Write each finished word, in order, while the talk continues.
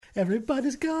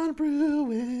Everybody's gone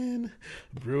brewing.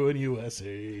 Brewing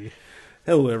USA.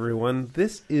 Hello, everyone.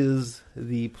 This is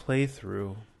the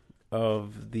playthrough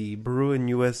of the Bruin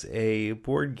USA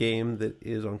board game that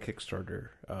is on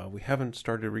Kickstarter. We haven't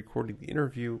started recording the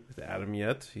interview with Adam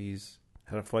yet. He's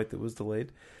had a flight that was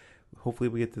delayed. Hopefully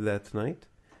we get to that tonight.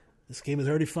 This game is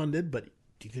already funded, but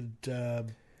you could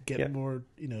get more,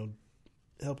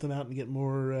 help them out and get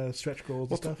more stretch goals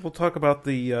and stuff. We'll talk about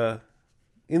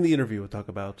in the interview, we'll talk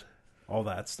about all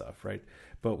that stuff, right?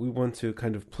 But we want to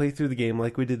kind of play through the game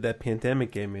like we did that Pandemic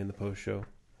game in the post-show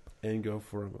and go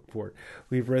for it.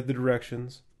 We've read the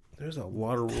directions. There's a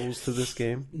lot of rules to this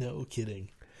game. No kidding.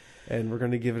 And we're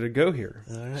going to give it a go here.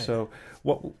 All right. So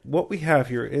what we have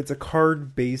here, it's a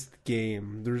card-based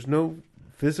game. There's no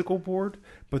physical board,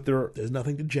 but there's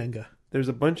nothing to Jenga. There's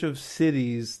a bunch of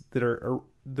cities that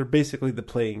they're basically the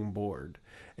playing board,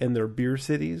 and they're beer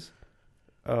cities.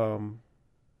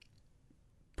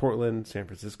 Portland, San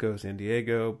Francisco, San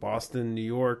Diego, Boston, New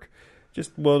York,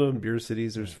 just well-known beer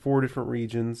cities. There's 4 different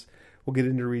regions. We'll get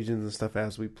into regions and stuff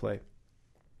as we play.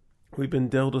 We've been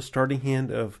dealt a starting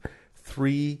hand of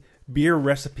 3 beer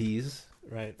recipes,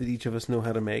 right, that each of us know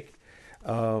how to make.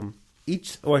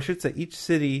 Each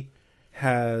city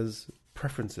has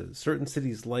preferences. Certain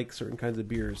cities like certain kinds of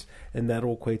beers, and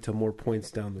that'll equate to more points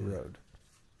down the road.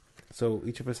 So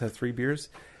each of us have 3 beers,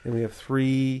 and we have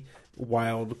 3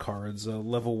 wild cards, a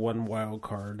level 1 wild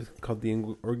card called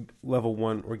the level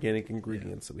 1 organic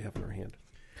ingredients that we have in our hand.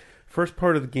 First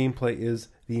part of the gameplay is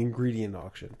the ingredient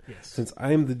auction. Yes. Since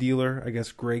I'm the dealer, I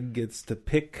guess Greg gets to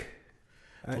pick.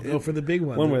 We'll go for the big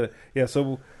one.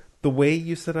 So the way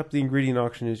you set up the ingredient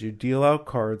auction is you deal out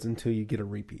cards until you get a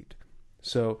repeat.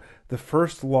 So the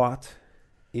first lot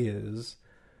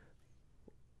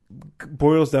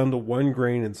boils down to 1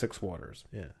 grain and 6 waters.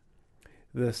 Yeah.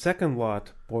 The second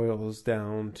lot boils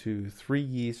down to 3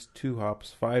 yeast, 2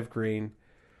 hops, 5 grain,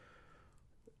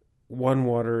 1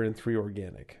 water, and 3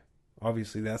 organic.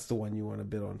 Obviously, that's the one you want to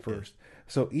bid on first. Yeah.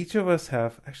 So each of us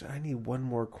have... Actually, I need 1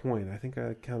 more coin. I think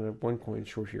I counted 1 coin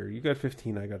short here. You got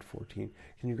 15, I got 14.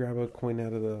 Can you grab a coin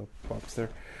out of the box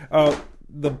there?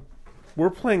 We're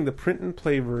playing the print and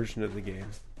play version of the game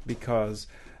because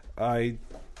I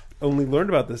only learned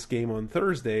about this game on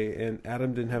Thursday, and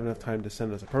Adam didn't have enough time to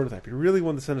send us a prototype. He really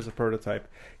wanted to send us a prototype.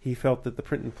 He felt that the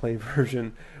print and play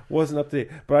version wasn't up to date.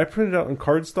 But I printed out in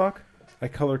cardstock. I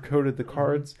color-coded the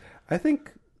cards. I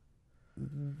think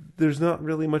there's not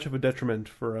really much of a detriment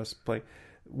for us playing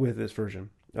with this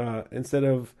version. Instead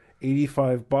of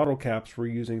 85 bottle caps, we're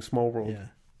using Small World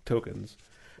tokens.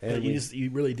 And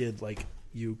you really did,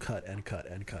 you cut and cut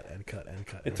and cut and cut and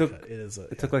cut. It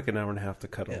took like an hour and a half to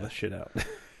cut all this shit out.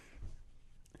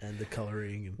 And the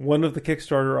coloring. One of the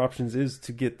Kickstarter options is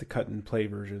to get the cut and play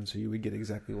version, so you would get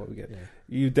exactly what we get. Yeah.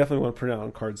 You definitely want to print out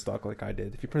on cardstock like I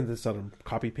did. If you print this out on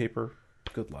copy paper,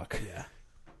 good luck. Yeah.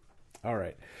 All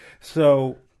right.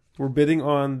 So we're bidding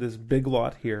on this big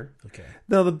lot here. Okay.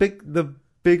 Now the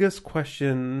biggest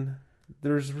question,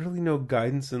 there's really no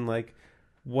guidance in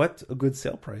what a good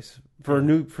sale price for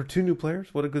 2 new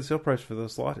players. What a good sale price for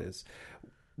this lot is.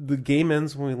 The game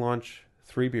ends when we launch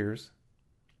 3 beers.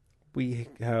 We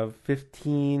have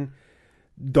 $15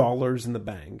 in the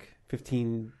bank,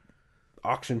 15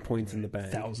 auction points in the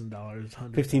bank. $1,000,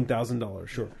 $15,000,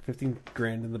 sure, 15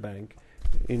 grand in the bank,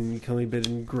 and you can only bid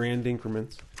in grand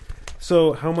increments.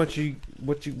 So, what you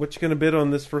gonna bid on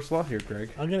this first lot here, Greg?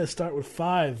 I'm gonna start with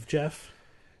 5, Jeff.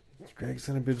 Greg's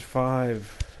gonna bid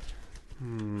 5.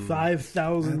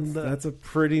 5,000. That's a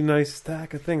pretty nice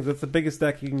stack of things. That's the biggest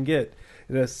stack you can get.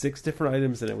 It has 6 different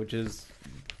items in it, which is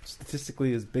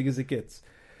statistically as big as it gets.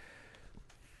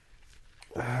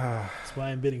 That's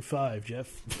why I'm bidding 5,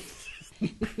 Jeff.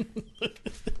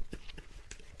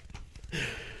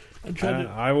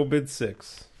 I will bid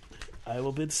 6. I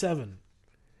will bid 7.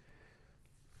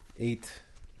 8.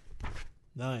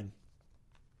 9.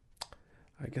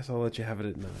 I guess I'll let you have it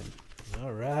at 9.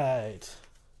 All right.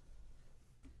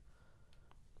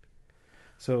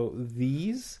 So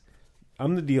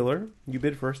I'm the dealer. You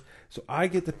bid first. So I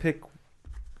get to pick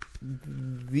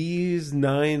these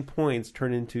 9 points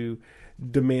turn into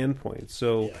demand points.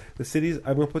 So the cities,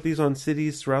 I'm going to put these on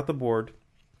cities throughout the board.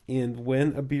 And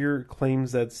when a beer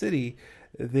claims that city,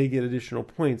 they get additional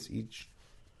points each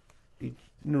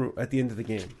at the end of the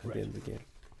game. At the end of the game.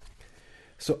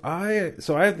 So I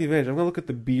have the advantage. I'm going to look at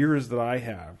the beers that I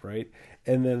have, right?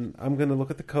 And then I'm going to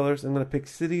look at the colors. I'm going to pick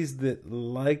cities that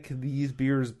like these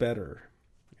beers better.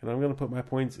 And I'm going to put my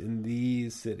points in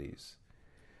these cities.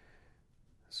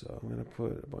 So I'm going to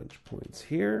put a bunch of points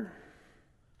here.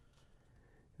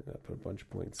 And I'll put a bunch of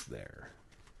points there.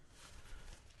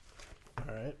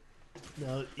 All right.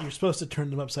 Now, you're supposed to turn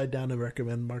them upside down to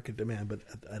recommend market demand, but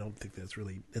I don't think that's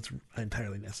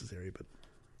entirely necessary. But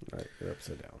Right, they're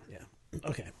upside down. yeah,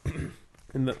 okay.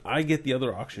 And then I get the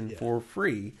other auction for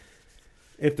free.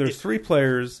 If there's 3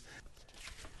 players,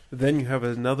 then you have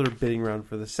another bidding round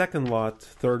for the second lot,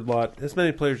 third lot, as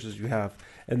many players as you have.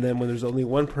 And then when there's only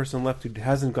one person left who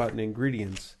hasn't gotten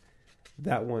ingredients,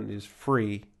 that one is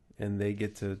free, and they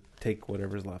get to take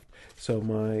whatever's left. So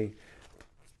my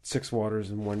 6 waters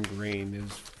and 1 grain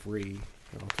is free.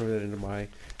 I'll throw that into my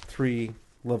 3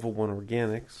 level 1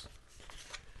 organics.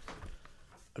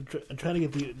 I'm trying to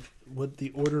get what the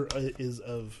order is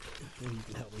of. Maybe you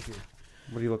can help me here.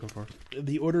 What are you looking for?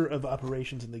 The order of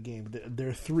operations in the game. There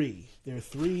are 3. There are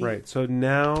 3. Right. So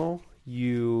now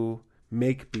you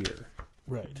make beer.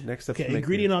 Right. Next up, okay.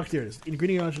 Ingredient auction. There it is.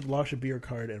 Ingredient auction. Launch a beer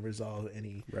card and resolve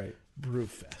any brew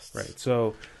fests. Right.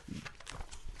 So,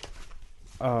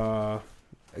 I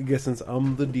guess since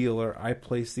I'm the dealer, I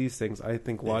place these things. I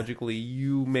think logically,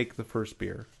 you make the first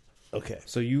beer. Okay.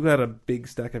 So you got a big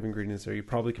stack of ingredients there. You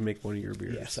probably can make one of your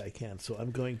beers. Yes, I can. So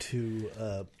I'm going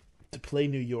to play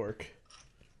New York.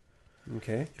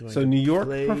 Okay. So New York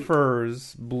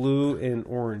prefers blue and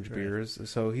orange beers.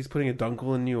 So he's putting a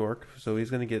Dunkel in New York. So he's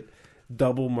going to get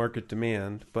double market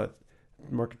demand. But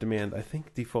market demand, I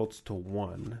think, defaults to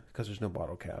 1 because there's no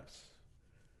bottle caps.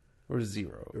 Or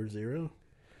 0. Or 0?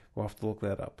 We'll have to look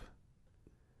that up.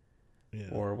 Yeah.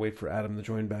 Or wait for Adam to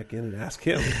join back in and ask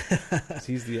him.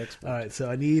 He's the expert. All right, so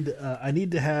I need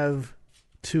to have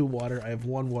 2 water. I have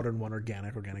 1 water and 1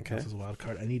 organic. Organic counts as a wild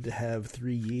card. I need to have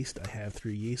 3 yeast. I have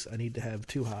 3 yeast. I need to have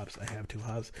 2 hops. I have 2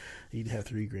 hops. I need to have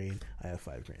 3 grain. I have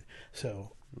 5 grain.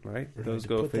 So those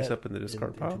go face up in the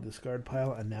discard pile. Into the discard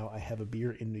pile, and now I have a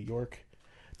beer in New York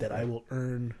that I will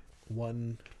earn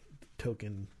 1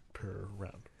 token per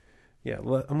round. Yeah,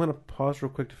 I'm going to pause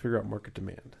real quick to figure out market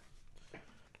demand.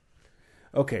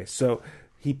 Okay, so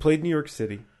he played New York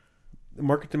City. The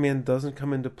market demand doesn't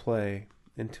come into play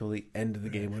until the end of the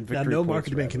game. When now, no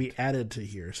market demand can be added to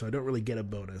here, so I don't really get a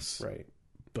bonus. Right.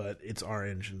 But it's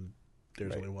orange, and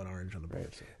there's only 1 orange on the board.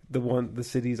 Right. So. The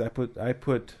cities I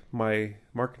put my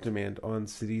market demand on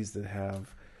cities that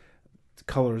have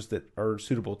colors that are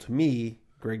suitable to me.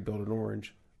 Greg built an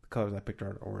orange. The colors I picked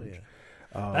aren't orange.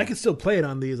 Yeah. I could still play it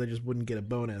on these. I just wouldn't get a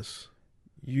bonus.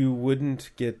 You wouldn't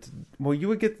get... Well, you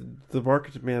would get the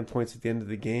market demand points at the end of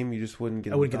the game. You just wouldn't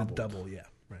get I wouldn't get a double, yeah.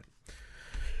 Right.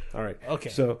 All right.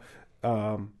 Okay. So,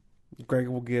 Greg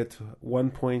will get 1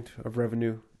 point of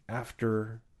revenue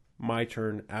after my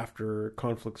turn, after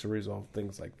conflicts are resolved,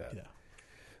 things like that. Yeah.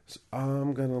 So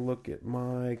I'm going to look at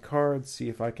my cards, see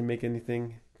if I can make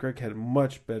anything. Greg had a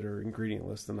much better ingredient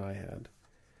list than I had.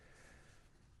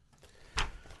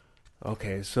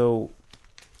 Okay, so...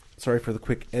 Sorry for the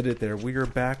quick edit there. We are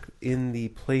back in the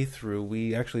playthrough.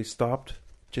 We actually stopped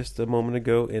just a moment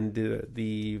ago and did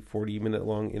the 40-minute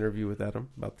long interview with Adam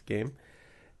about the game.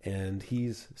 And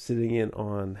he's sitting in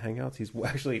on Hangouts. He's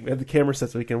actually, we have the camera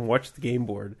set so he can watch the game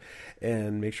board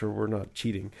and make sure we're not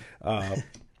cheating.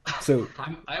 So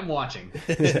I'm watching.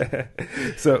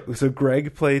 So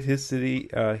Greg played his city.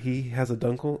 He has a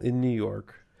Dunkel in New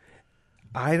York.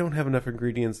 I don't have enough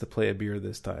ingredients to play a beer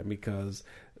this time because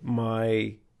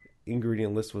my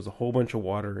ingredient list was a whole bunch of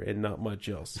water and not much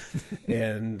else.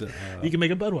 And you can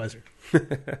make a Budweiser.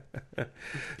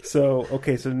 So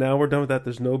now we're done with that.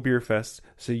 There's no beer fest,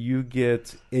 so you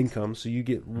get income. So you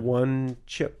get 1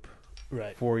 chip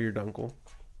for your Dunkel,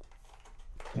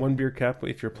 1 beer cap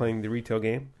if you're playing the retail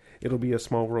game. It'll be a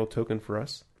small world token for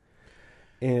us.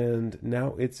 And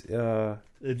now it's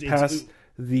past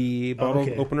the bottle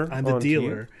opener. I'm the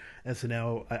dealer, and so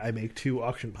now I make 2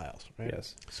 auction piles, right?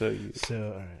 Yes. So all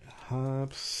right.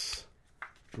 Hops,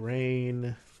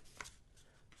 grain.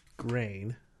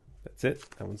 That's it.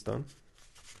 That one's done.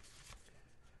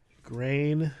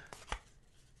 Grain,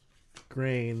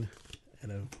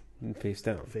 and face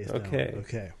down. Okay.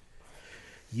 Okay.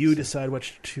 You decide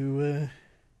which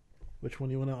one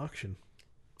you want to auction.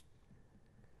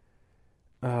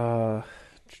 I'm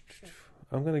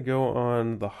going to go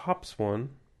on the hops one.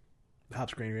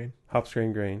 Hops, grain. Hops,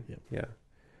 grain. Yep. Yeah.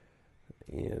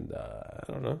 And I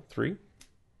don't know, 3?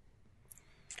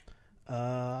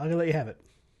 I'm going to let you have it.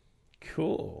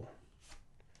 Cool.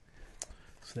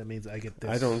 So that means I get this.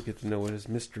 I don't get to know what his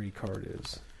mystery card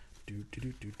is.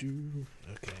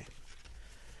 Okay.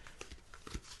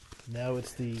 Now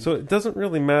it's the... So it doesn't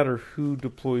really matter who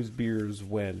deploys beers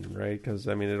when, right? Because,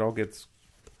 I mean, it all gets...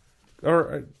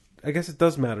 Or I guess it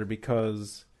does matter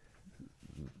because...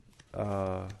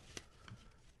 Adam,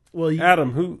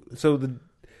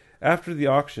 after the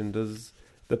auction, does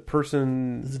the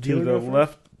person to the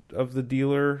left of the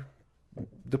dealer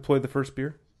deploy the first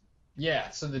beer? Yeah,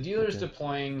 so the dealer's Okay.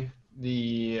 deploying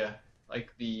the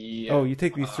Oh, you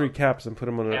take these 3 caps and put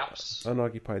them on an caps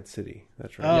unoccupied city.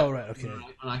 That's right. Oh, Yeah. right. Okay.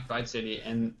 unoccupied city,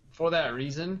 and for that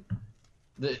reason,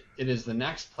 it is the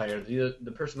next player,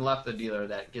 the person left the dealer,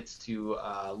 that gets to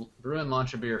brew and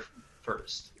launch a beer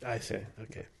first. I see. Okay.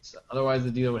 Okay. So otherwise,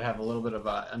 the dealer would have a little bit of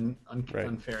a Right.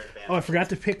 unfair advantage. Oh, I forgot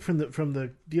to pick from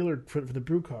the dealer for the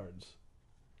brew cards.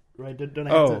 Right? Don't I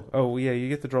have to? Oh, yeah. You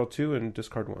get to draw 2 and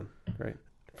discard 1, right?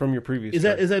 From your previous. Is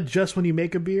card. that just when you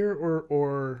make a beer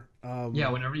or Yeah,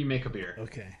 whenever you make a beer.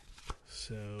 Okay.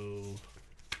 So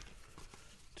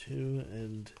 2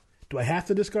 and do I have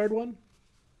to discard 1?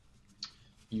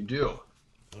 You do.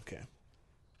 Okay.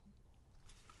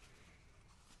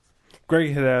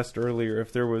 Greg had asked earlier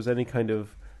if there was any kind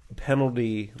of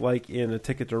penalty, like in a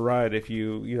Ticket to Ride, if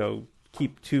you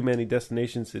keep too many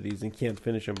destination cities and can't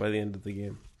finish them by the end of the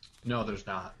game. No, there's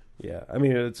not. Yeah, I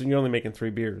mean you're only making 3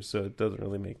 beers, so it doesn't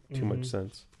really make too much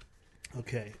sense.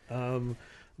 Okay. I'm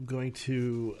going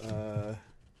to I'm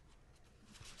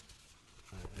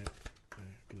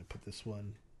going to put this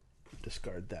one,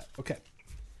 discard that. Okay.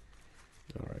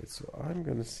 All right, so I'm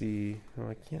gonna see. No,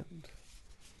 I can't.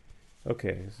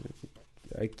 Okay, so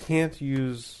I can't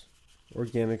use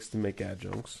organics to make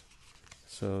adjuncts,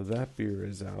 so that beer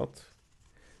is out.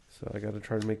 So I got to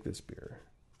try to make this beer.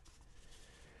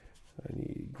 I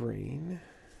need grain.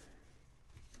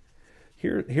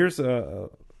 Here's a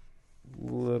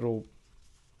little.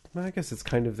 I guess it's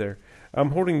kind of there.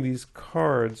 I'm holding these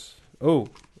cards. Oh,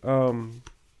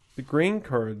 the grain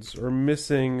cards are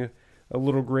missing a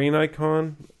little grain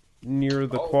icon near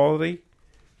the quality.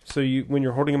 So when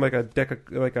you're holding them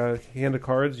like a hand of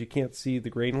cards, you can't see the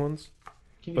grain ones.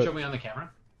 Can you show me on the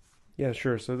camera? Yeah,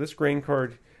 sure. So this grain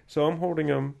card. So I'm holding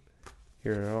them.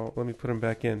 Here, let me put them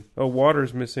back in. Oh,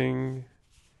 water's missing.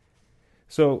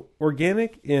 So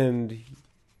organic and.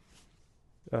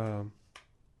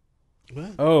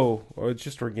 What? Oh, it's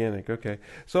just organic. Okay.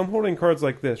 So I'm holding cards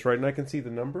like this, right? And I can see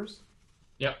the numbers,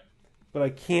 Yep. but I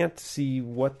can't see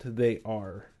what they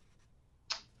are.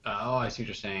 Oh, I see what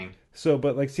you're saying. So,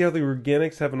 but like, see how the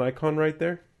organics have an icon right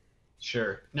there?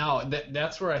 Sure. Now,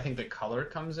 that's where I think the color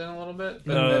comes in a little bit.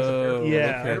 But Oh, that's a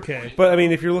yeah, fair okay. point. But I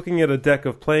mean, if you're looking at a deck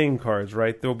of playing cards,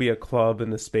 right, there'll be a club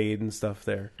and a spade and stuff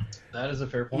there. That is a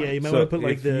fair point. Yeah, you might So want to put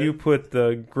like if you put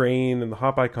the grain and the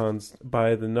hop icons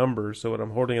by the numbers, so when I'm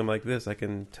holding them like this, I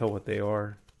can tell what they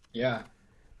are. Yeah.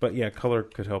 But yeah, color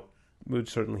could help. Would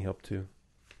certainly help too.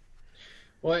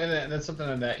 Well, and that's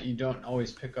something that you don't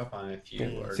always pick up on if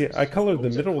you are. See, I colored the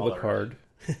always a middle of the color. card.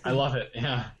 I love it.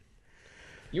 Yeah.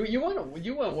 You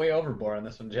went way overboard on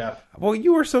this one, Jeff. Well,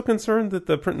 you were so concerned that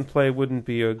the print and play wouldn't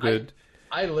be a good.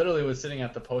 I literally was sitting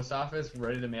at the post office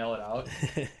ready to mail it out.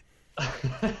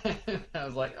 I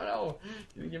was like, oh no,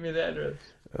 you didn't give me the address.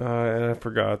 And I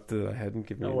forgot that I hadn't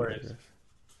given No you the worries. address.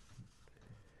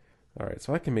 All right,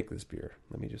 so I can make this beer.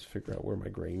 Let me just figure out where my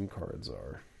grain cards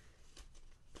are.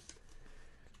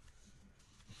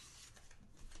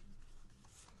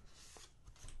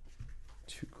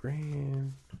 Two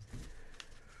grain.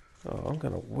 Oh, I'm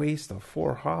gonna waste a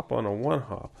 4 hop on a 1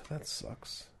 hop. That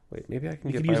sucks. Wait, maybe I can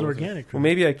You get could by use with organic for Well, that.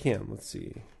 maybe I can. Let's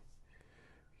see.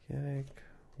 Organic,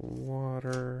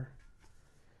 water,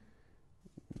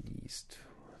 yeast.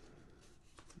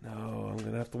 No, I'm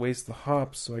gonna have to waste the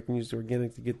hops so I can use the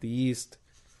organic to get the yeast.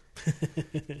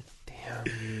 Damn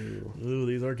you! Ooh,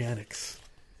 these organics.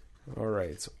 All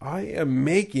right, so I am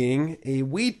making a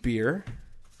wheat beer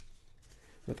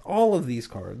with all of these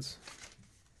cards.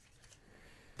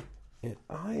 And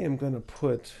I am going to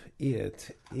put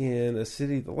it in a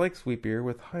city that likes wheat beer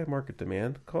with high market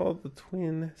demand called the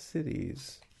Twin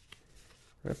Cities.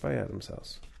 Right by Adam's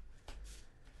house.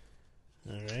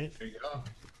 All right. There you go.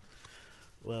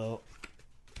 Well,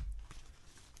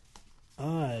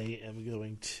 I am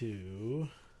going to.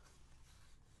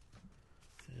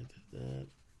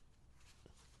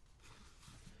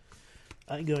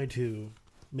 I'm going to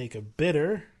make a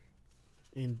bitter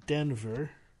in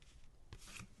Denver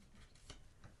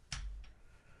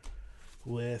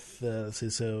with let's see,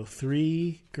 so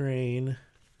 3 grain,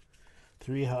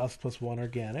 3 hops plus 1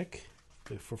 organic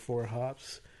for 4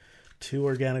 hops, 2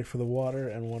 organic for the water,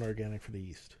 and 1 organic for the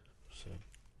yeast. So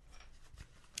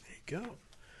there you go.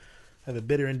 I have a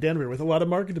bitter in Denver with a lot of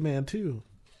market demand too.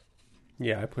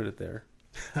 Yeah, I put it there.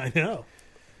 I know.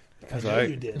 Because I know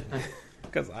you did.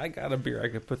 Because I got a beer I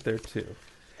could put there too.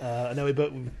 I know we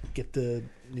both get the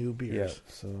new Yeah, beers.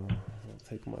 so I'll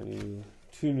take my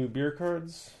 2 new beer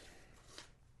cards.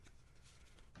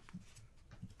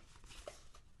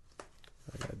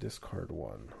 I gotta discard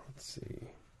 1. Let's see.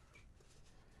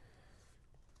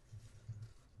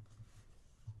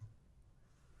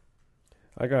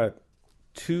 I got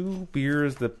 2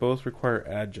 beers that both require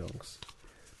adjuncts.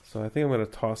 So I think I'm going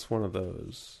to toss one of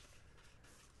those.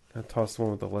 I'll toss the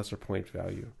one with the lesser point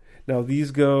value. Now,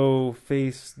 these go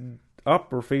face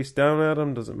up or face down at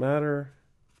them. Does it matter?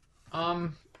 It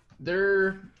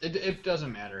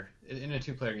doesn't matter. In a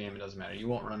 2-player game, it doesn't matter. You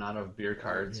won't run out of beer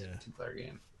cards in a 2-player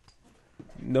game.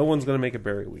 No one's going to make a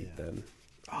berry wheat then.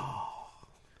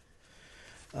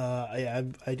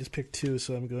 I just picked 2,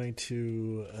 so I'm going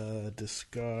to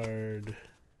discard.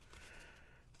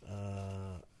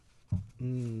 I'll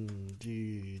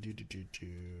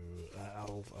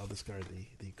discard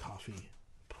the coffee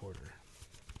porter.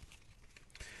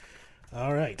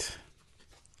 All right,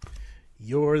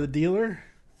 you're the dealer.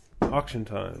 Auction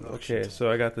time. Okay,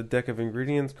 so I got the deck of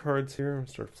ingredients cards here. I'm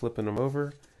start flipping them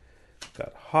over.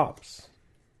 Got hops.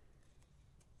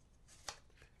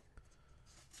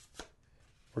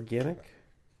 Organic.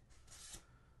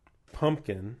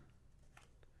 Pumpkin.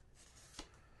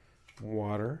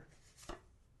 Water.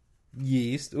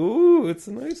 Yeast. Ooh, it's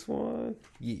a nice one.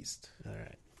 Yeast. All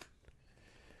right.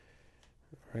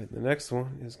 All right, the next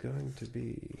one is going to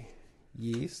be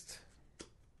yeast.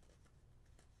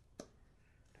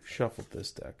 Shuffled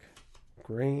this deck.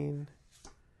 Grain.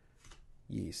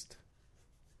 Yeast.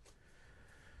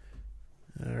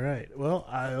 All right. Well,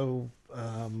 I'll.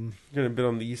 You're going to bid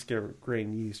on the yeast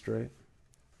grain yeast, right?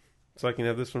 So I can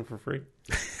have this one for free?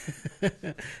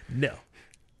 No.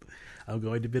 I'm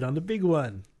going to bid on the big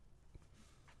one.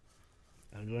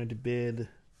 I'm going to bid.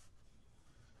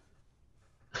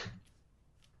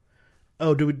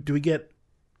 Oh, do we get?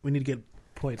 We need to get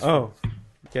points. Oh,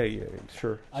 yeah,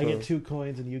 sure. I get 2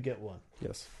 coins and you get 1.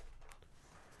 Yes.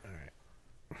 All right.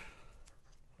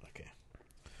 Okay.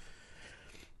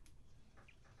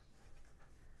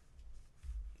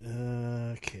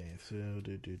 Okay. So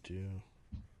do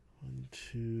 1,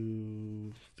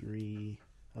 2, 3.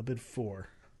 I'll bid 4.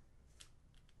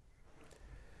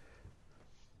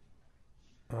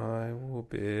 I will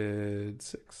bid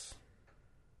 6.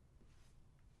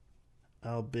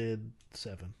 I'll bid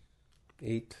 7.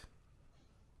 8.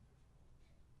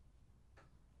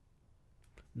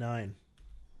 9.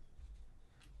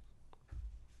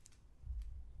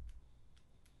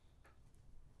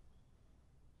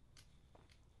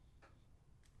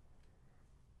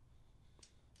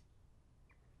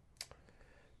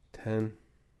 $10.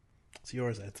 It's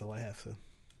yours. That's all I have. So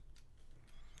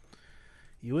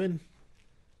you win.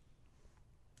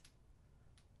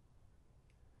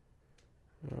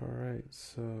 All right,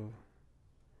 so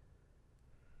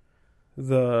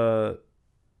the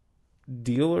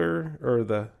dealer or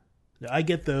the I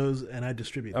get those and I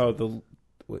distribute them. oh the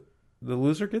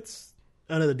loser gets.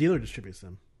 Oh no, the dealer distributes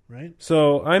them, right?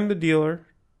 So I'm the dealer.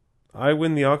 I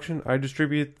win the auction. I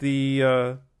distribute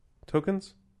the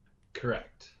tokens.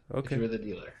 Correct. Okay. If you're the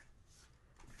dealer.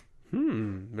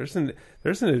 There's an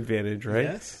advantage, right?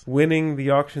 Yes. Winning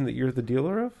the auction that you're the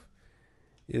dealer of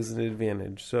is an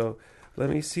advantage. So let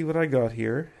me see what I got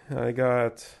here. I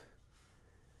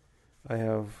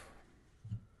have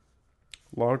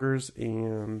lagers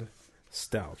and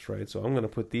stouts, right? So I'm going to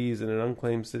put these in an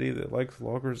unclaimed city that likes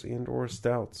lagers and or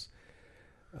stouts.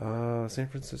 San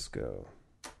Francisco.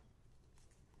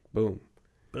 Boom.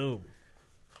 Boom.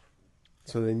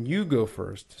 So then you go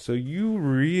first. So you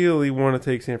really want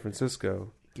to take San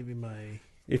Francisco. Give me my...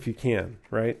 If you can,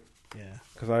 right? Yeah.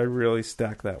 Because I really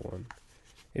stack that one.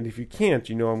 And if you can't,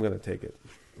 you know I'm going to take it.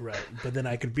 Right. But then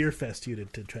I could beer fest you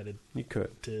to try to... You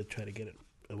could. To try to get it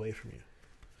away from you.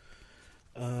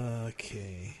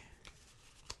 Okay.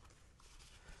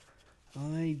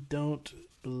 I don't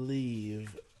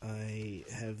believe I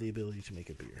have the ability to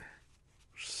make a beer.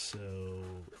 So...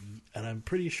 And I'm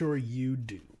pretty sure you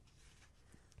do.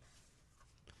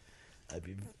 I'd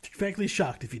be frankly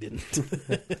shocked if you didn't.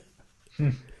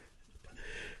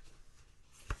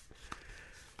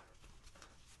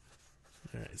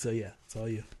 All right, so yeah, it's all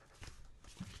you.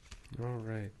 All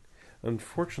right.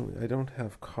 Unfortunately, I don't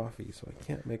have coffee, so I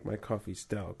can't make my coffee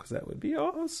stout, because that would be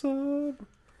awesome.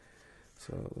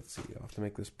 So let's see. I'll have to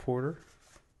make this porter.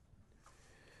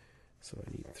 So I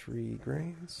need 3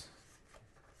 grains.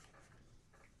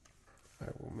 I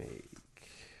will make...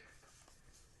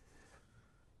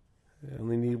 I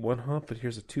only need 1 hop, but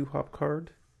here's a 2 hop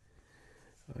card.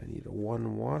 I need a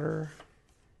 1 water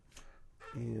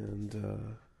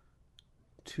and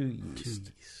 2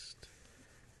 yeast.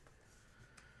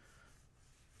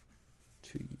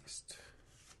 2 yeast.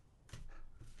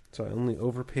 So I only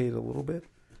overpaid a little bit.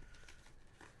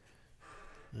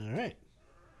 All right.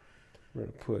 We're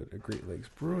going to put a Great Lakes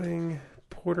Brewing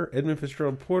Porter, Edmund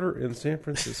Fitzgerald Porter in San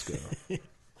Francisco.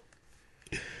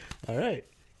 All right.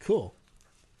 Cool.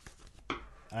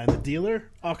 I'm the dealer.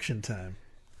 Auction time.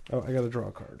 Oh, I got to draw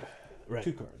a card. Right.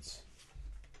 2 cards.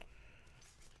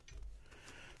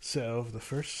 So the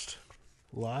first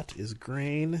lot is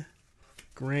grain,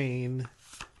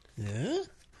 yeah,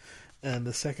 and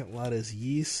the second lot is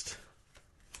yeast,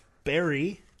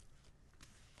 berry.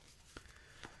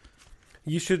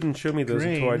 You shouldn't show me those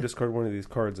until I Grain. discard one of these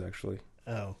cards, actually.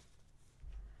 Oh,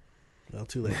 well,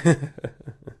 too late.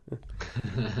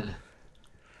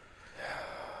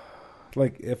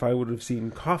 Like, if I would have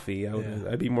seen coffee, Yeah.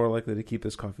 I'd be more likely to keep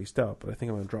this coffee stout, but I think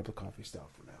I'm going to drop the coffee stout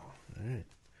for now. All right.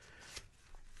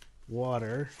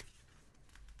 Water,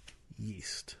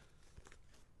 yeast.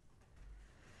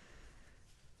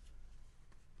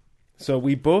 So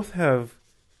we both have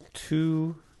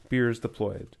 2 beers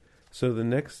deployed. So the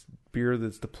next beer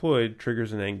that's deployed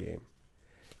triggers an endgame.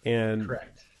 And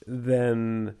Correct.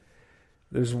 then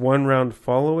there's 1 round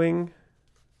following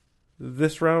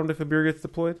this round if a beer gets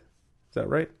deployed. Is that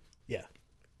right? Yeah.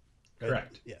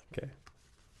 Correct. Yeah. Okay.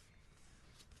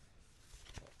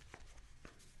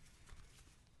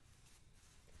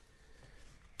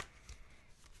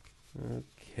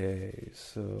 Okay,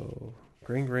 so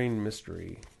Grain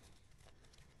Mystery.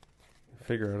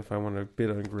 Figure out if I want to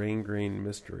bid on Grain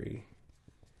Mystery.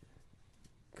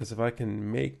 Because if I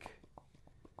can make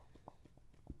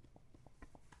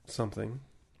something,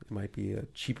 it might be a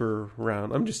cheaper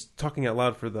round. I'm just talking out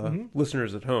loud for the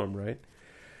listeners at home, right?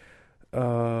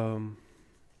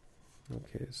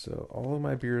 Okay, so all of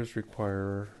my beers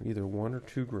require either 1 or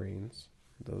 2 grains.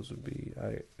 Those would be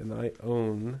I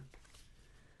own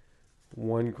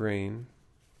 1 grain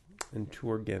and 2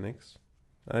 organics.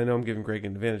 I know I'm giving Greg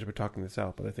an advantage by talking this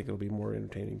out, but I think it'll be more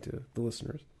entertaining to the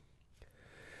listeners.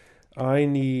 I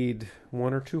need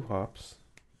 1 or 2 hops.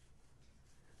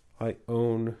 I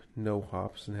own no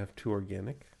hops and have 2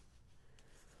 organic.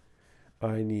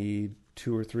 I need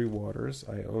 2 or 3 waters.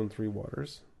 I own 3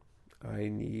 waters. I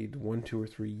need 1, 2, or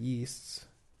 3 yeasts,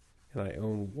 and I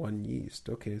own 1 yeast.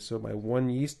 Okay, so my 1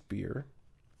 yeast beer.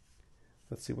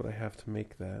 Let's see what I have to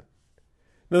make that.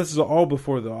 Now, this is all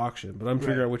before the auction, but I'm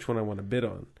figuring out which one I want to bid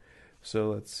on. So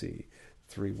let's see.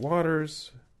 3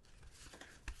 waters,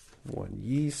 1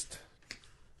 yeast,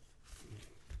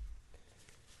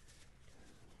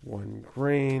 1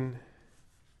 grain.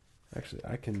 Actually,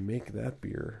 I can make that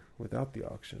beer without the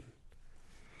auction.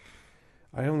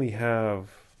 I only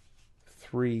have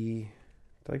 3.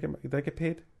 Did I get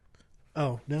paid?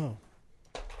 Oh, no.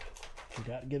 You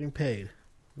got getting paid.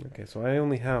 Okay, so I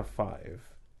only have 5.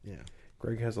 Yeah.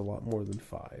 Greg has a lot more than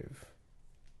 5.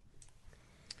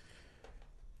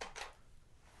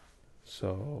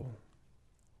 So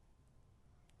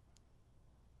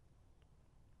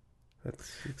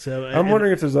So I'm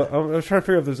wondering if there's a. I was trying to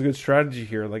figure out if there's a good strategy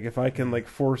here. Like if I can like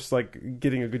force like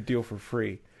getting a good deal for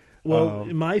free. Well,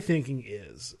 my thinking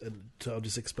is, and so I'll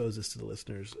just expose this to the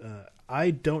listeners. I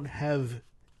don't have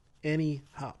any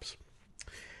hops,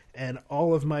 and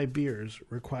all of my beers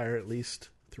require at least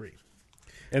 3.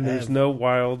 And there's no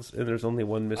wilds, and there's only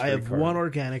 1 mystery I have card. 1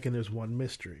 organic, and there's 1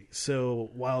 mystery. So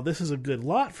while this is a good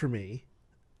lot for me,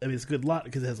 I mean it's a good lot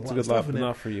because it has a lot of stuff in but it.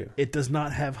 not for you. It does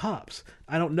not have hops.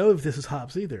 I don't know if this is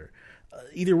hops either.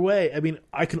 Either way, I mean,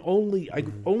 I can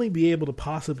only be able to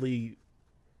possibly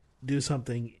do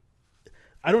something.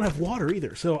 I don't have water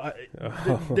either, so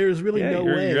there's really no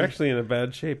way. You're actually in a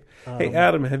bad shape. Hey,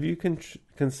 Adam, have you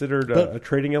considered a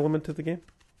trading element to the game?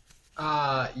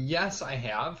 Yes, I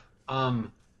have.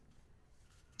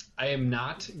 I am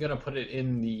not gonna put it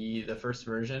in the first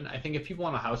version. I think if people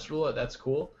want to house rule it, that's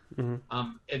cool. Mm-hmm.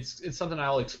 It's something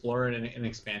I'll explore in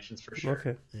expansions for sure.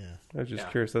 Okay. Yeah. I was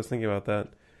just curious. I was thinking about that.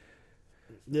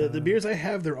 The beers I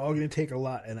have, they're all going to take a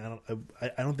lot, and I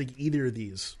don't think either of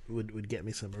these would get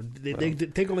me some. Or they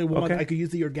take only 1. Okay. I could use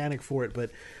the organic for it,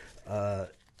 but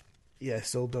yeah, I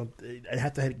still don't. I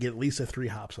have to get at least a 3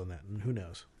 hops on that, and who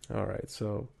knows? All right,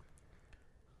 so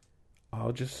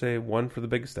I'll just say 1 for the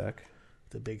big stack.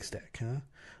 The big stack,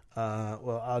 huh?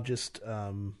 Well, I'll just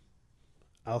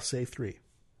I'll say 3.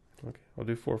 Okay, I'll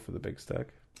do 4 for the big stack.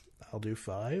 I'll do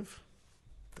 5.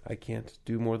 I can't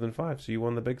do more than 5, so you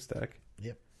won the big stack.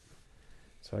 Yep.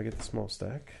 So I get the small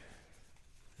stack.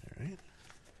 All right.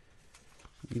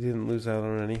 You didn't lose out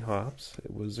on any hops.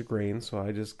 It was a grain, so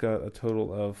I just got a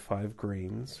total of 5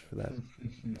 grains for that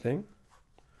thing.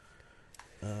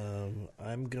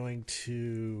 I'm going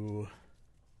to.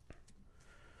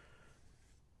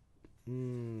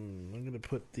 I'm going to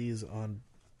put these on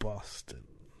Boston.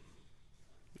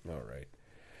 All right.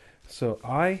 So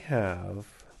I have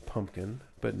pumpkin,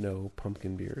 but no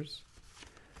pumpkin beers.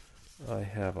 I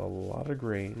have a lot of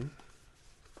grain.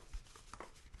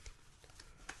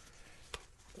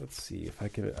 let's see if I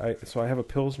can. So I have a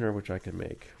Pilsner which I can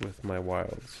make with my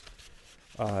wilds.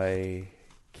 I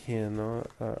cannot.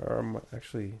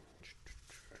 Actually,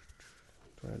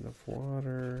 do I have enough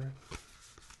water?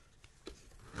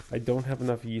 I don't have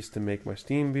enough yeast to make my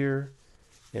steam beer,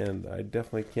 and I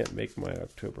definitely can't make my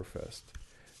Oktoberfest.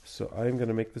 So I'm going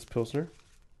to make this Pilsner.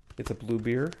 It's a blue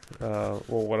beer, well,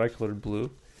 what I colored blue.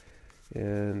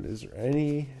 And is there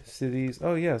any cities?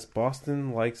 Oh, yes,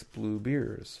 Boston likes blue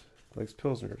beers, likes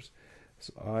Pilsners.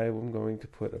 So I am going to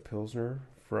put a Pilsner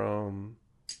from...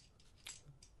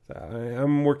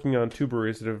 I'm working on two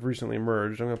breweries that have recently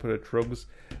merged. I'm going to put a Tröegs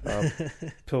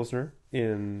Pilsner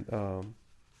in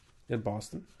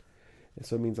Boston. And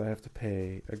so it means I have to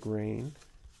pay a grain.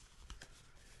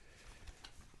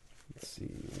 Let's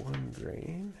see, 1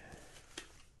 grain.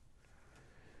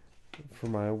 For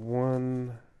my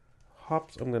 1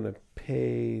 hops, I'm going to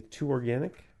pay 2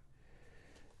 organic.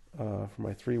 For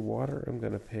my 3 water, I'm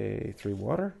going to pay 3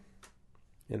 water.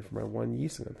 And for my 1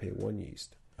 yeast, I'm going to pay 1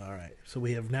 yeast. All right. So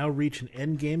we have now reached an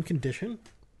end game condition.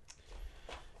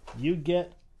 You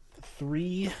get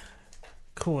 3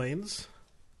 coins.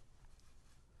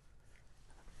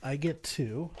 I get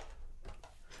 2.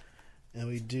 And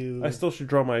we do... I still should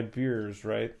draw my beers,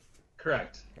 right?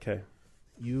 Correct. Okay.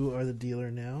 You are the dealer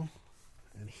now.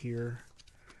 And here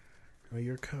are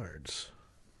your cards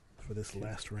for this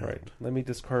last round. All right. Let me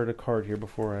discard a card here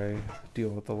before I deal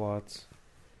with the lots.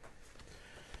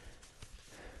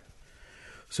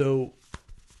 So,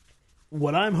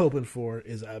 what I'm hoping for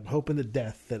is I'm hoping to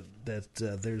death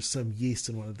that there's some yeast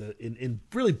in one of the in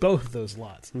really both of those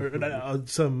lots, or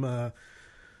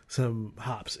some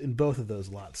hops in both of those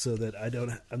lots, so that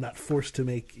I'm not forced to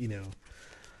make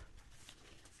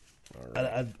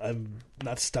Right. I'm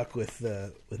not stuck with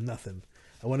nothing.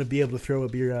 I want to be able to throw a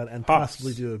beer out and Hops.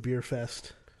 possibly do a beer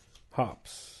fest.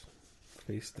 Hops.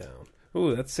 Face down.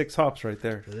 Ooh, that's 6 hops right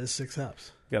there. It is 6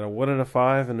 hops. Got a 1 and a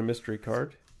 5 and a mystery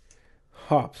card.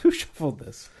 Hops. Who shuffled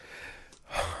this?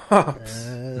 Hops.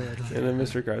 And a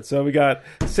mystery card. So we got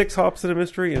 6 hops in a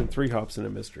mystery and 3 hops in a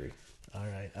mystery. All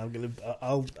right,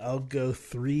 I'll go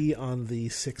 3 on the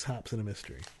 6 hops in a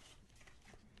mystery.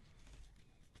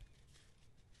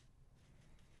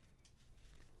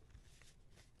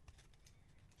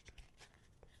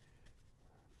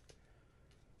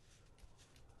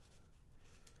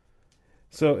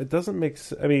 So it doesn't make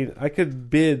I mean, I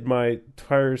could bid my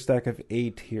entire stack of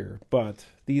 8 here, but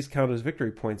these count as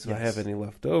victory points if I have any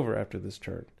left over after this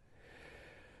turn.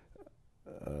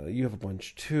 You have a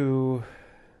bunch too.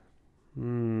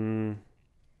 I'm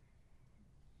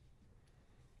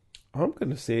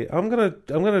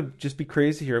gonna just be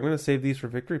crazy here. I'm gonna save these for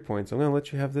victory points. I'm gonna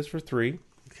let you have this for 3.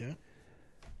 Okay.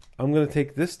 I'm gonna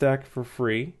take this stack for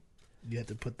free. You have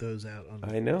to put those out on.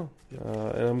 I know.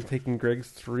 And I'm taking Greg's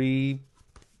 3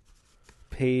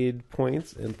 paid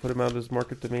points and put them out as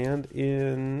market demand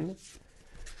in...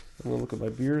 I'm going to look at my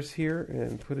beers here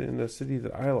and put it in a city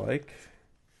that I like.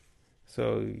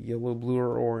 So, yellow, blue,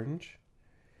 or orange.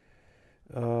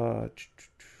 Put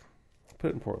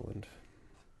it in Portland.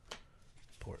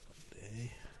 Portland, eh?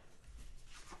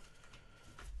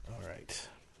 All right.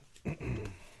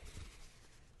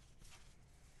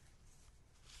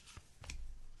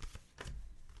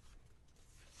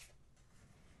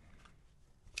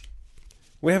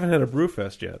 We haven't had a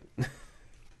Brewfest yet.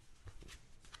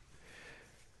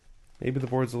 Maybe the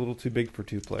board's a little too big for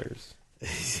 2 players.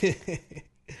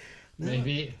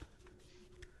 Maybe.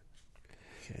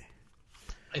 Okay.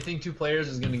 I think 2 players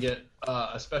is going to get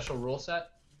a special rule set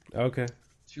Okay.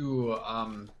 to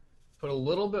put a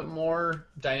little bit more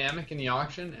dynamic in the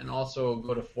auction and also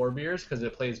go to 4 beers because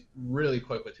it plays really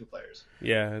quick with 2 players.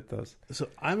 Yeah, it does. So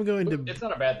I'm going to It's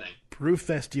not a bad thing.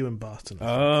 Brewfest you in Boston.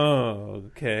 Oh,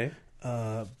 okay.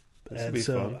 And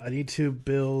so I need to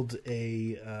build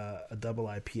a double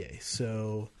IPA.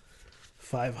 So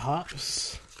 5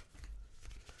 hops.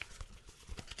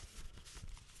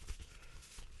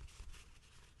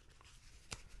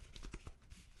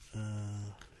 The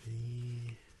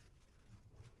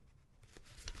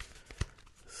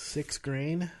 6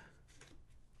 grain.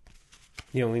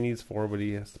 He only needs 4, but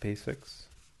he has to pay 6.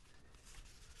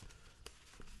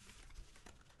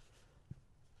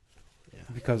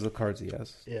 Because of the cards he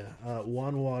has. Yeah,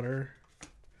 1 water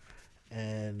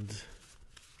and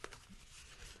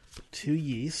 2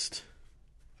 yeast.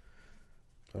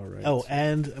 All right. Oh,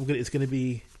 and it's going to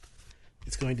be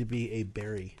a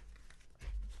berry.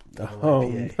 Oh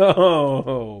IPA.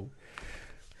 no!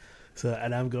 So,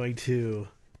 and I'm going to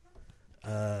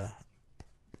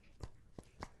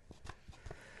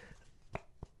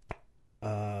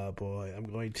I'm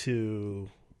going to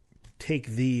take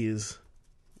these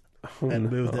and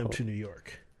move them to New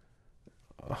York.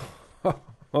 Oh,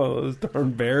 those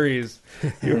darn berries.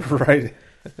 You're right.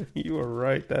 You are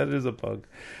right. That is a bug.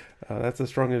 That's a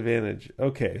strong advantage.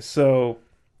 Okay, so...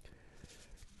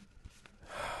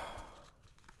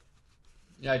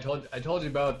 Yeah, I told you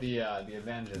about the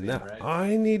advantage of the Now, game, right?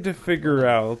 I need to figure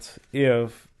out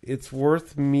if it's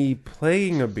worth me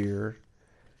playing a beer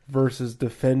versus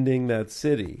defending that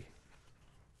city.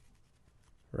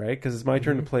 Right? Because it's my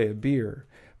turn to play a beer.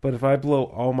 But if I blow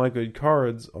all my good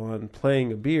cards on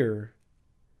playing a beer,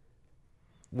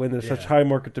 when there's such high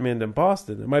market demand in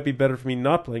Boston, it might be better for me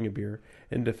not playing a beer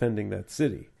and defending that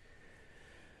city.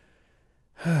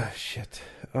 Shit.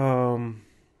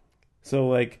 So,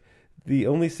 like... The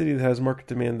only city that has market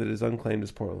demand that is unclaimed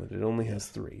is Portland. It only has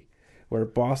 3. Where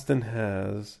Boston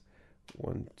has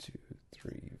 1, 2,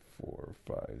 3, 4,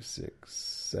 5, 6,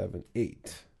 7,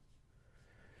 8.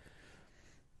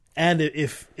 And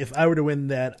if I were to win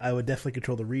that, I would definitely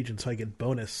control the region, so I get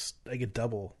bonus. I get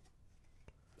double.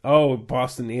 Oh,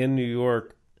 Boston and New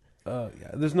York. Yeah,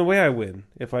 there's no way I win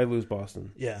if I lose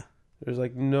Boston. Yeah. There's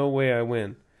like no way I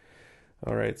win.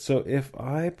 All right, so if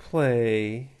I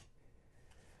play...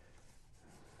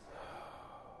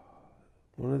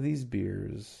 one of these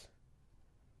beers,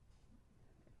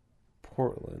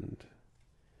 Portland,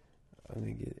 I'm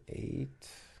going to get 8.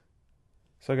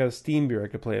 So I got a steam beer I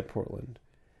could play at Portland.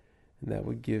 And that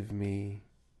would give me...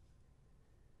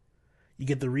 You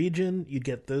get the region, you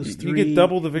get those 3. You get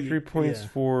double the victory points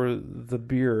for the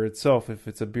beer itself if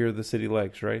it's a beer the city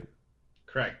likes, right?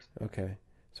 Correct. Okay.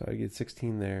 So I get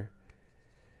 16 there.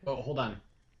 Oh, hold on.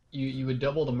 You would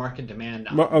double the market demand.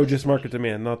 On just market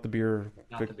demand, not the beer.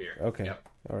 Not the beer. Okay. Yep.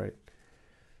 All right.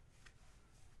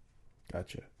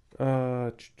 Gotcha.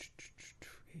 So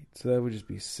that would just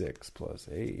be 6 plus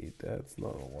 8. That's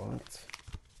not a lot.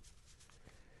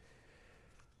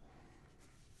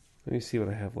 Let me see what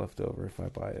I have left over if I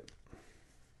buy it.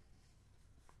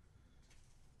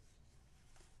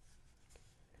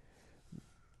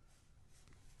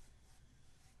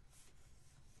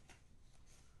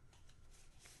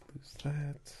 Lose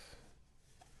that.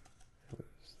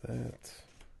 Lose that.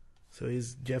 So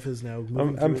Jeff is now.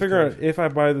 I'm figuring out if I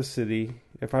buy the city,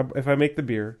 if I make the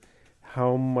beer,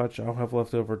 how much I'll have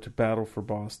left over to battle for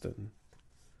Boston.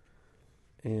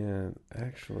 And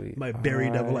actually, my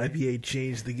berry double IPA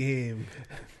changed the game.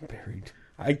 Buried.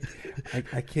 I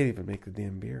can't even make the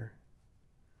damn beer.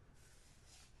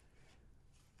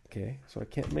 Okay, so I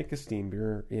can't make a steam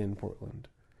beer in Portland.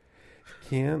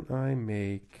 Can I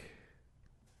make...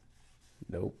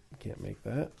 Nope, can't make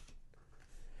that.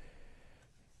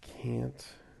 Can't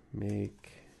make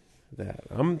that.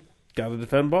 I'm gotta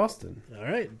defend Boston. All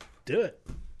right, do it.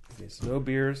 Okay, so no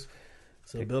beers.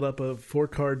 So build up a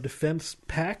 4-card defense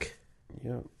pack.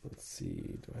 Yeah, let's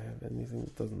see. Do I have anything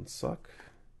that doesn't suck?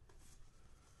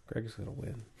 Greg's gonna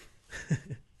win.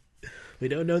 We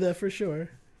don't know that for sure.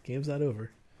 Game's not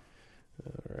over.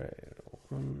 All right.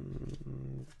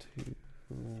 1, 2,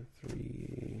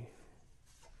 3,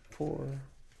 4.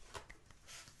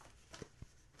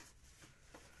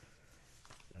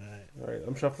 All right.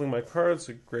 I'm shuffling my cards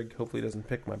so Greg hopefully doesn't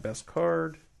pick my best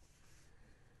card.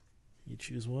 You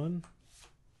choose one.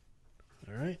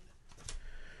 All right.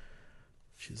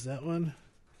 Choose that one.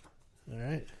 All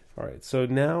right. All right. So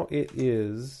now it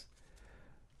is...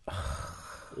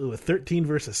 Ooh, a 13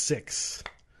 versus 6.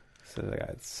 So I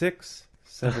got 6,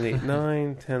 7, 8,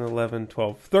 9, 10, 11,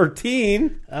 12,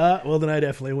 13. Well, then I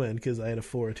definitely win because I had a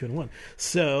 4, a 2, and a 1.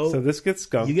 So this gets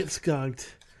skunked. You get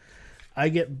skunked. I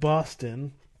get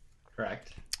Boston.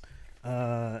 Correct.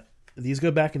 These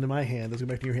go back into my hand. Those go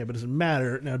back to your hand, but it doesn't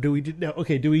matter. Now, do we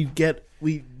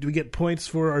get points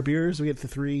for our beers? Do we get the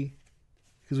 3?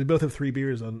 Because we both have 3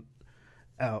 beers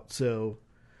out. So,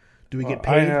 do we get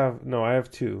paid? I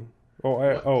have 2.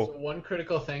 So one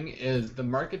critical thing is the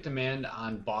market demand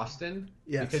on Boston.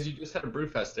 Yes. Because you just had a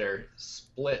Brewfest there,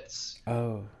 splits.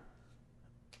 Oh.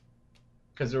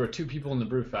 Because there were 2 people in the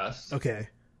Brewfest. Okay.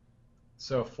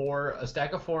 So for a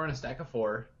stack of 4 and a stack of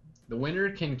 4, the winner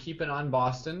can keep it on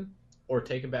Boston or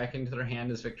take it back into their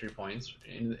hand as victory points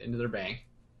into their bank.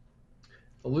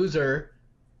 The loser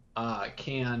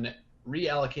can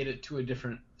reallocate it to a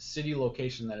different city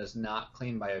location that is not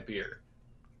claimed by a beer.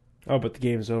 Oh, but the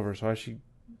game's over, so I should...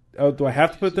 Oh, do I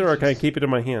have to put it there, or can I keep it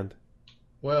in my hand?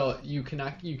 Well, you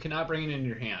cannot bring it in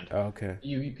your hand. Oh, okay.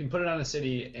 You can put it on a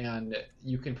city, and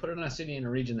you can put it on a city in a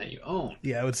region that you own.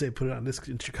 Yeah, I would say put it on this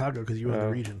in Chicago because you own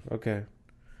the region. Okay.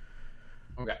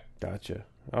 Okay. Gotcha.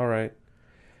 All right.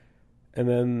 And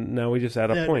then now we just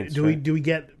add up points. Do we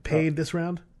get paid this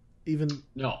round? Even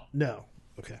No.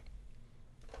 Okay.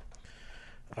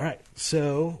 All right.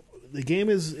 So the game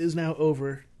is now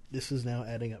over. This is now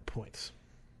adding up points.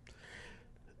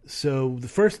 So the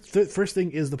first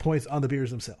thing is the points on the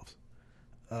beers themselves.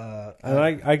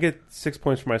 And I get 6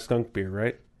 points for my skunk beer,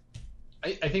 right?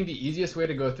 I think the easiest way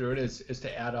to go through it is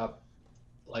to add up,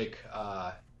 like,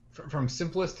 from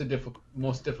simplest to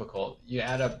most difficult. You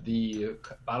add up the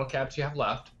bottle caps you have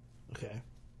left. Okay.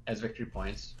 As victory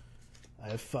points. I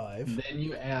have 5. Then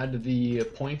you add the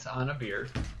points on a beer.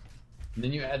 And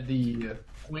then you add the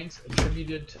points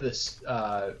attributed to this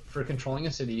for controlling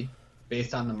a city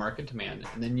based on the market demand.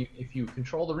 And then if you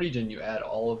control the region, you add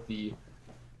all of the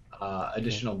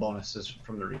additional bonuses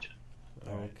from the region.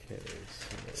 Okay.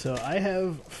 So I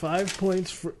have 5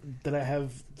 points that I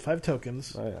have 5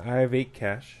 tokens. I have 8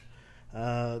 cash.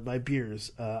 My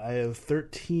beers. I have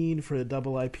 13 for the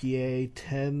double IPA,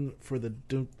 10 for the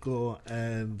Dunkel,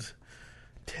 and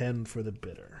 10 for the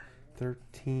bitter.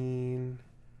 13,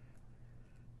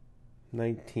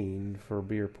 19 for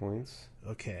beer points.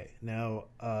 Okay. Now,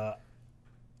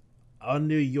 on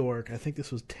New York, I think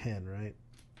this was 10, right?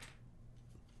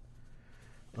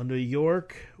 On New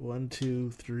York, 1,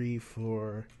 2, 3,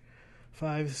 4,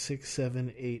 5, 6,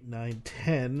 7, 8, 9,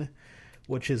 10,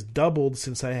 which has doubled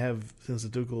since the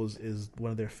Dunkel is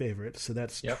one of their favorites. So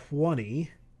that's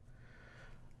 20.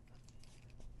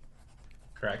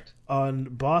 Correct. On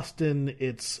Boston,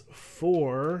 it's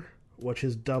 4, which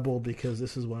is doubled because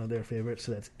this is one of their favorites.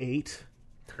 So that's 8.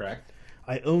 Correct.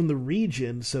 I own the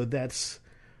region, so that's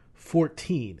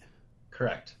 14.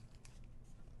 Correct.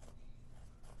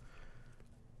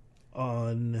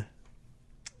 On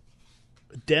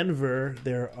Denver,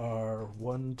 there are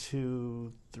 1,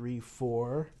 2, 3,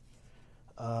 4.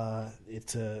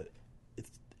 It's a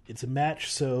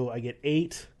match, so I get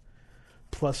 8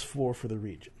 plus 4 for the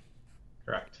region.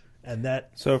 Correct. And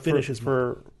that finishes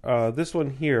for this one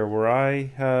here, where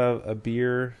I have a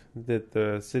beer that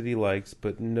the city likes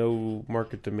but no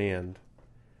market demand.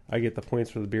 I get the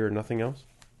points for the beer and nothing else.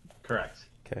 Correct.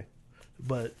 Okay.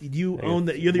 But you own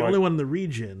that. You're the only one in the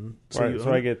region,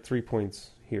 so I get 3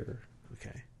 points here.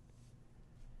 Okay.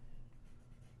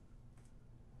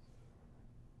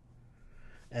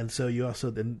 And so you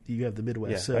also you have the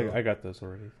Midwest. Yeah, so I got those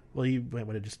already. Well, you might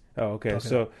want to just. Oh, okay.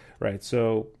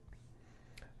 So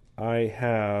I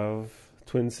have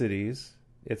Twin Cities.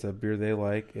 It's a beer they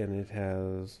like, and it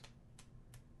has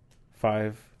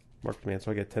 5 market demand,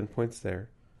 so I get 10 points there.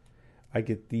 I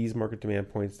get these market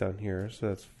demand points down here, so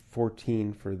that's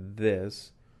 14 for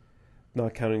this,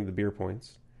 not counting the beer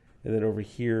points. And then over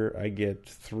here, I get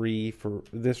 3 for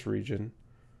this region,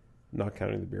 not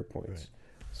counting the beer points. Right.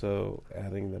 So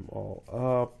adding them all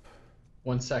up.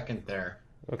 1 second there.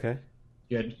 Okay.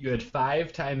 You had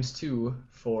 5 times 2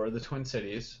 for the Twin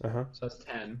Cities, so that's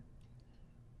 10.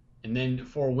 And then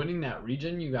for winning that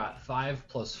region, you got 5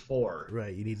 plus 4.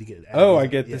 Right, you need to get. I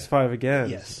get this 5 again.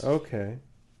 Yes. Okay.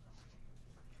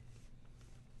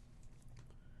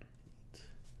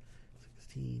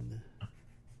 16.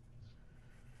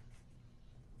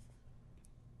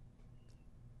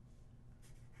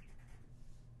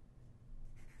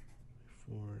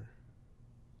 4,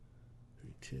 3,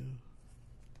 2.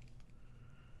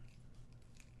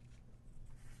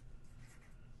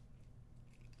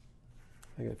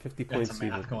 I got 50 points some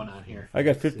math even. going on here. I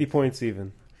got 50 points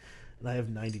even. And I have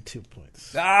 92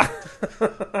 points.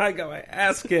 I got my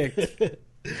ass kicked. It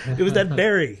was that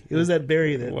berry. It was that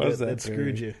berry that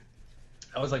screwed you.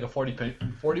 That was like a 40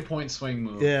 point swing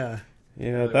move. Yeah.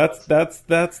 Yeah, that's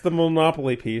the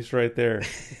Monopoly piece right there.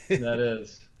 That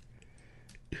is.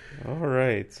 All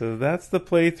right, so that's the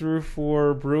playthrough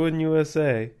for Bruin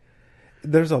USA.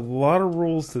 There's a lot of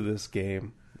rules to this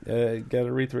game. Got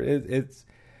to read through it.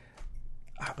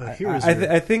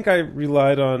 I think I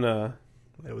relied on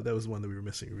that was one that we were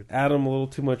missing. Adam a little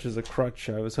too much as a crutch.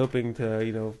 I was hoping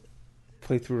to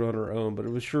play through it on our own, but it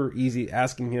was sure easy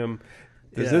asking him,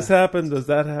 does this happen? Does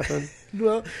that happen?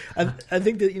 Well, I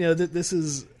think that that this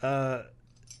is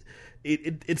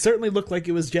it certainly looked like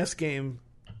it was Jeff's game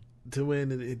to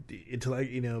win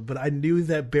until but I knew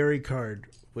that berry card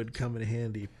would come in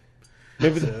handy.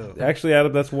 Actually,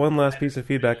 Adam, that's one last piece of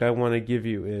feedback I want to give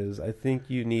you is I think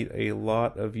you need a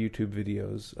lot of YouTube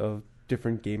videos of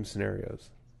different game scenarios.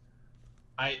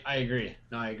 I agree.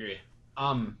 No, I agree.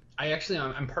 I'm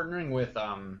partnering with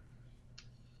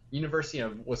University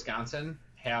of Wisconsin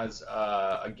has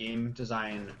a game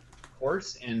design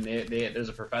course, and there's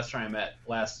a professor I met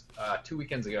last 2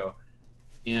 weekends ago,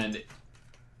 and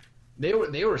they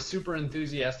were super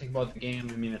enthusiastic about the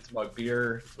game. I mean, it's about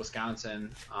beer,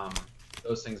 Wisconsin.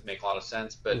 Those things make a lot of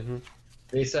sense, but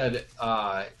they said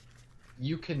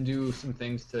you can do some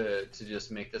things to just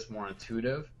make this more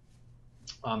intuitive.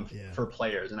 Yeah. for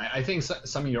players. And I think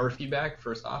some of your feedback,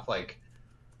 first off, like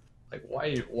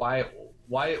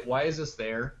why is this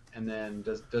there? And then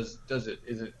is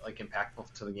it like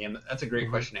impactful to the game? That's a great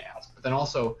question to ask. But then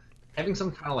also having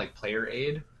some kind of like player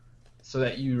aid so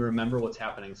that you remember what's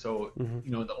happening. So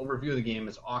you know, the overview of the game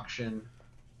is auction,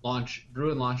 launch,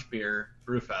 brew and launch beer,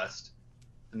 Brewfest,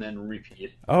 and then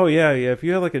repeat. Oh yeah. If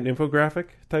you have like an infographic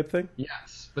type thing.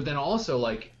 Yes, but then also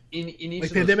like in each Like of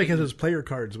those Pandemic has things- those player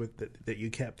cards with that you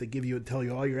kept that give you tell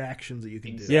you all your actions that you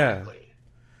can do. exactly.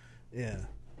 Yeah.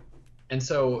 And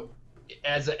so,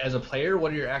 as a player,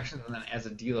 what are your actions, and then as a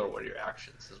dealer, what are your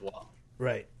actions as well?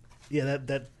 Right. Yeah,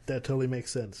 that totally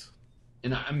makes sense.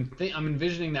 And I'm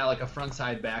envisioning that like a front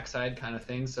side, back side kind of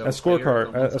thing. So A scorecard, player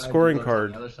on one a side, scoring dealers on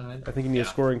card. the other side. I think you need a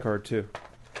scoring card too.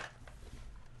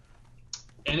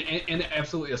 And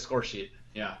absolutely a score sheet.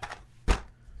 Yeah.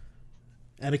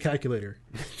 And a calculator.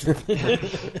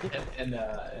 and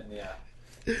yeah.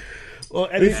 Well,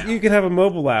 and You could have a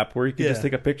mobile app where you could just Yeah.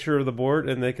 take a picture of the board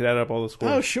and they could add up all the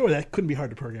scores. oh, sure, that couldn't be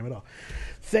hard to program at all.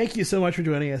 Thank you so much for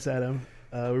joining us, Adam.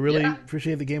 We really Yeah.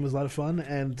 appreciate the game. It was a lot of fun,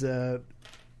 and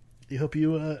we hope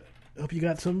you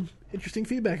got some interesting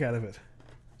feedback out of it.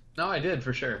 No, I did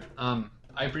for sure.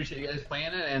 I appreciate you guys playing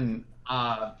it, and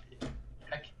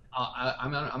heck,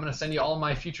 I'm gonna send you all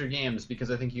my future games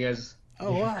because I think you guys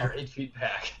Oh, wow. have great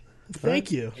feedback.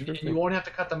 Thank you. And you won't have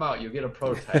to cut them out. You'll get a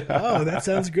prototype. Oh, that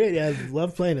sounds great. Yeah, I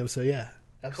love playing them. So yeah,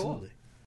 absolutely.